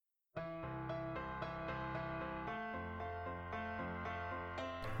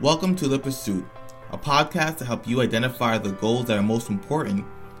Welcome to The Pursuit, a podcast to help you identify the goals that are most important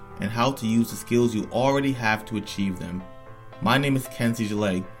and how to use the skills you already have to achieve them. My name is Kenzie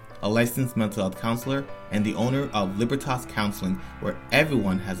Gillet, a licensed mental health counselor and the owner of Libertas Counseling, where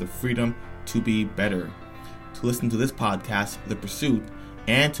everyone has the freedom to be better. To listen to this podcast, The Pursuit,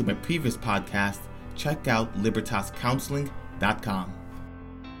 and to my previous podcast, check out libertascounseling.com.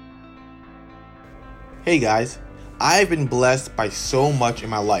 Hey guys, I've been blessed by so much in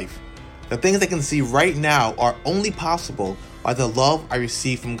my life. The things I can see right now are only possible by the love I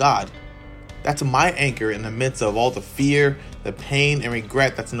receive from God. That's my anchor in the midst of all the fear, the pain, and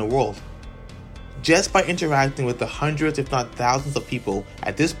regret that's in the world. Just by interacting with the hundreds, if not thousands of people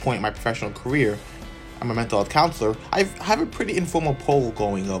at this point in my professional career, I'm a mental health counselor, I have a pretty informal poll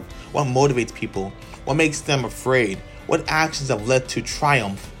going of what motivates people, what makes them afraid, what actions have led to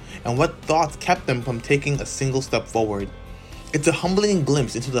triumph, and what thoughts kept them from taking a single step forward. It's a humbling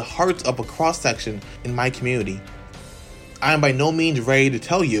glimpse into the hearts of a cross-section in my community. I am by no means ready to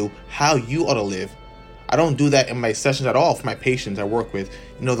tell you how you ought to live. I don't do that in my sessions at all for my patients I work with.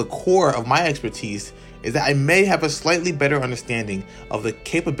 The core of my expertise is that I may have a slightly better understanding of the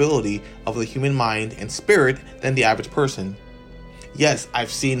capability of the human mind and spirit than the average person. Yes,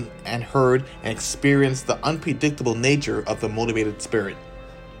 I've seen and heard and experienced the unpredictable nature of the motivated spirit.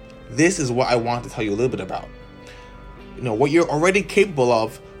 This is what I want to tell you a little bit about. What you're already capable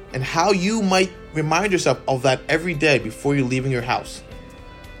of and how you might remind yourself of that every day before you're leaving your house.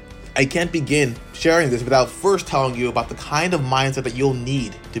 I can't begin sharing this without first telling you about the kind of mindset that you'll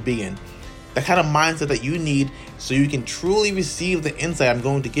need to be in. The kind of mindset that you need so you can truly receive the insight I'm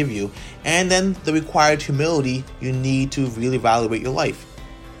going to give you, and then the required humility you need to really evaluate your life.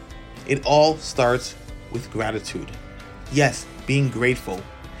 It all starts with gratitude. Yes, being grateful.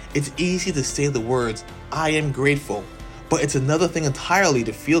 It's easy to say the words, I am grateful, but it's another thing entirely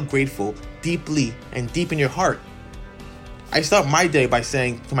to feel grateful deeply and deep in your heart. I start my day by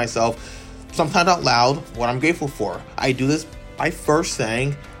saying to myself, sometimes out loud, what I'm grateful for. I do this by first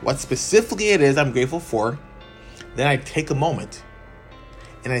saying what specifically it is I'm grateful for. Then I take a moment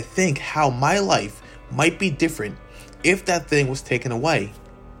and I think how my life might be different if that thing was taken away.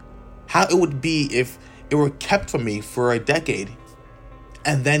 How it would be if it were kept from me for a decade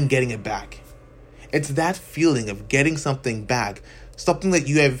and then getting it back. It's that feeling of getting something back, something that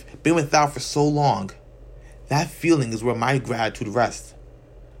you have been without for so long. That feeling is where my gratitude rests.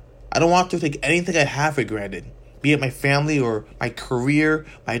 I don't want to take anything I have for granted, be it my family or my career,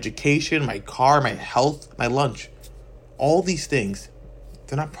 my education, my car, my health, my lunch. All these things,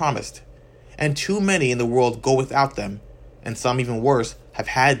 they're not promised. And too many in the world go without them, and some even worse have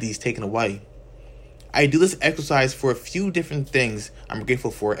had these taken away. I do this exercise for a few different things I'm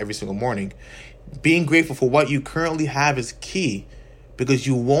grateful for every single morning. Being grateful for what you currently have is key because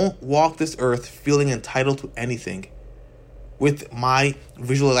you won't walk this earth feeling entitled to anything. With my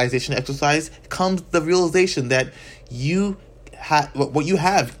visualization exercise comes the realization that what you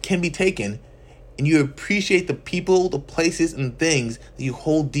have can be taken, and you appreciate the people, the places, and things that you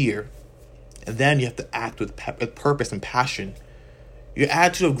hold dear. And then you have to act with purpose and passion. Your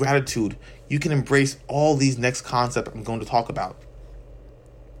attitude of gratitude, you can embrace all these next concepts I'm going to talk about.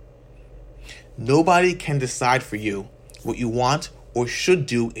 Nobody can decide for you what you want or should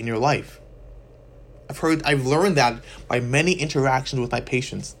do in your life. I've learned that by many interactions with my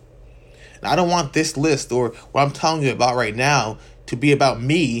patients. And I don't want this list or what I'm telling you about right now to be about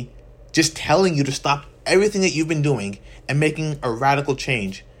me just telling you to stop everything that you've been doing and making a radical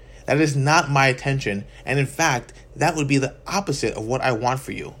change. That is not my intention, and in fact, that would be the opposite of what I want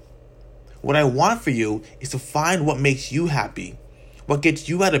for you. What I want for you is to find what makes you happy, what gets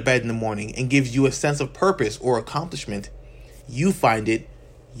you out of bed in the morning and gives you a sense of purpose or accomplishment. You find it,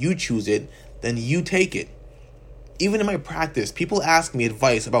 you choose it, then you take it. Even in my practice, people ask me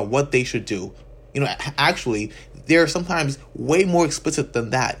advice about what they should do. Actually, they're sometimes way more explicit than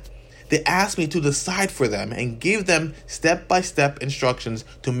that. They ask me to decide for them and give them step-by-step instructions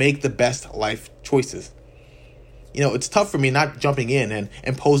to make the best life choices. It's tough for me not jumping in and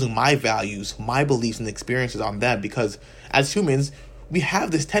imposing my values, my beliefs and experiences on them because as humans, we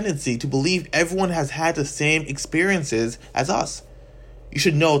have this tendency to believe everyone has had the same experiences as us. You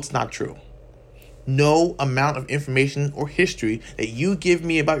should know it's not true. No amount of information or history that you give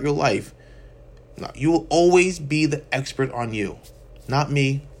me about your life, you will always be the expert on you, not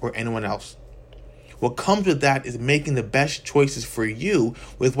me or anyone else. What comes with that is making the best choices for you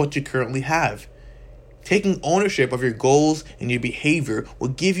with what you currently have. Taking ownership of your goals and your behavior will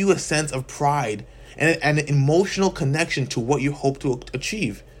give you a sense of pride and an emotional connection to what you hope to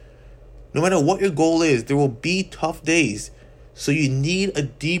achieve. No matter what your goal is, there will be tough days. So you need a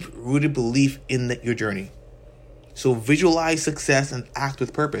deep-rooted belief in your journey. So visualize success and act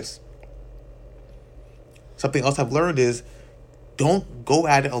with purpose. Something else I've learned is don't go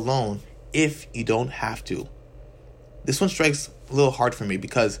at it alone if you don't have to. This one strikes a little hard for me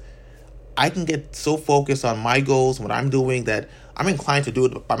because I can get so focused on my goals and what I'm doing that I'm inclined to do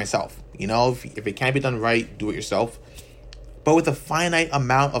it by myself. If it can't be done right, do it yourself. But with a finite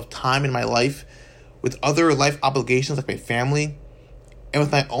amount of time in my life, with other life obligations like my family, and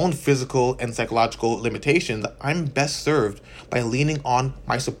with my own physical and psychological limitations, I'm best served by leaning on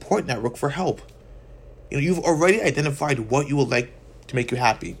my support network for help. You've already identified what you would like to make you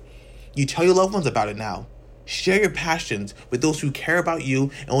happy. You tell your loved ones about it now. Share your passions with those who care about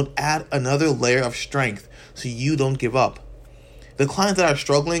you and will add another layer of strength so you don't give up. The clients that are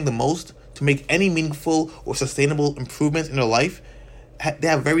struggling the most to make any meaningful or sustainable improvements in their life, they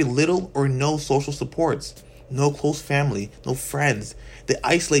have very little or no social supports, no close family, no friends. They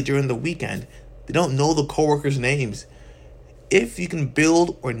isolate during the weekend. They don't know the coworkers' names. If you can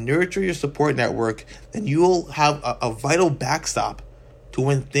build or nurture your support network, then you will have a vital backstop to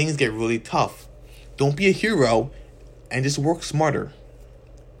when things get really tough. Don't be a hero and just work smarter.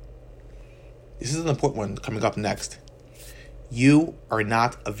 This is an important one coming up next. You are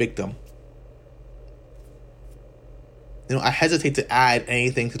not a victim. I hesitate to add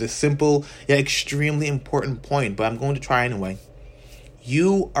anything to this simple yet extremely important point, but I'm going to try anyway.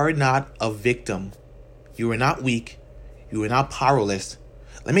 You are not a victim. You are not weak. You are not powerless.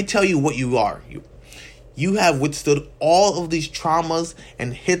 Let me tell you what you are. You have withstood all of these traumas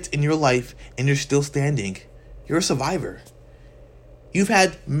and hits in your life, and you're still standing. You're a survivor. You've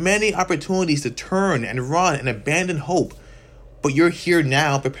had many opportunities to turn and run and abandon hope, but you're here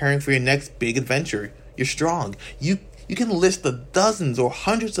now preparing for your next big adventure. You're strong. You can list the dozens or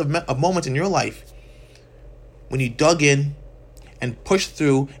hundreds of moments in your life when you dug in and pushed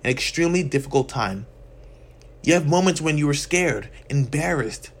through an extremely difficult time. You have moments when you were scared,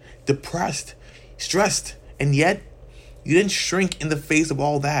 embarrassed, depressed, stressed, and yet you didn't shrink in the face of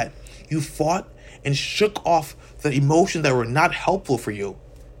all that. You fought and shook off the emotions that were not helpful for you,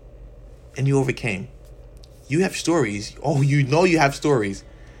 and you overcame. You have stories. Oh, you have stories.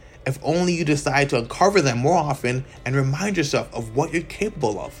 If only you decide to uncover them more often and remind yourself of what you're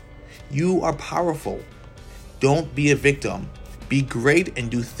capable of. You are powerful. Don't be a victim. Be great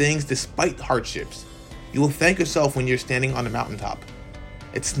and do things despite hardships. You will thank yourself when you're standing on the mountaintop.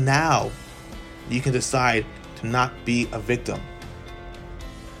 It's now you can decide to not be a victim.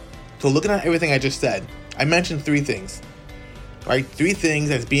 So looking at everything I just said, I mentioned 3 things. Right? 3 things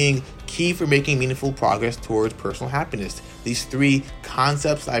as being key for making meaningful progress towards personal happiness. These 3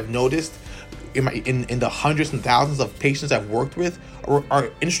 concepts I've noticed in the hundreds and thousands of patients I've worked with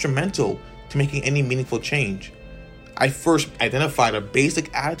are instrumental to making any meaningful change. I first identified a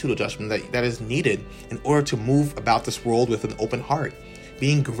basic attitude adjustment that is needed in order to move about this world with an open heart,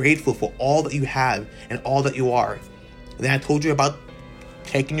 being grateful for all that you have and all that you are. And then I told you about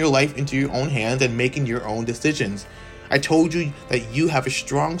taking your life into your own hands and making your own decisions. I told you that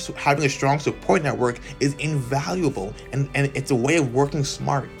having a strong support network is invaluable and it's a way of working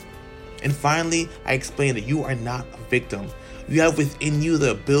smart. And finally, I explained that you are not a victim. You have within you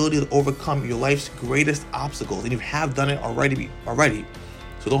the ability to overcome your life's greatest obstacles, and you have done it already.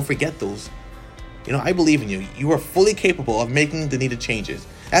 So don't forget those. I believe in you. You are fully capable of making the needed changes.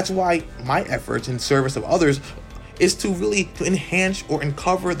 That's why my efforts in service of others is to enhance or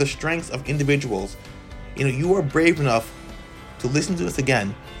uncover the strengths of individuals. You are brave enough to listen to us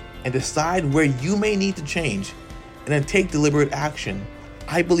again and decide where you may need to change and then take deliberate action.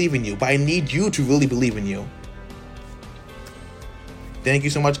 I believe in you, but I need you to really believe in you. Thank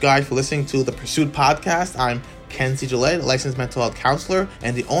you so much, guys, for listening to the Pursuit Podcast. I'm Ken C. Gillette, a licensed mental health counselor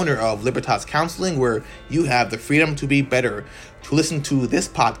and the owner of Libertas Counseling, where you have the freedom to be better. To listen to this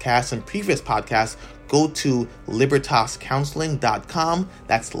podcast and previous podcasts, go to libertascounseling.com.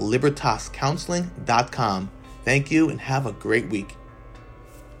 That's libertascounseling.com. Thank you and have a great week.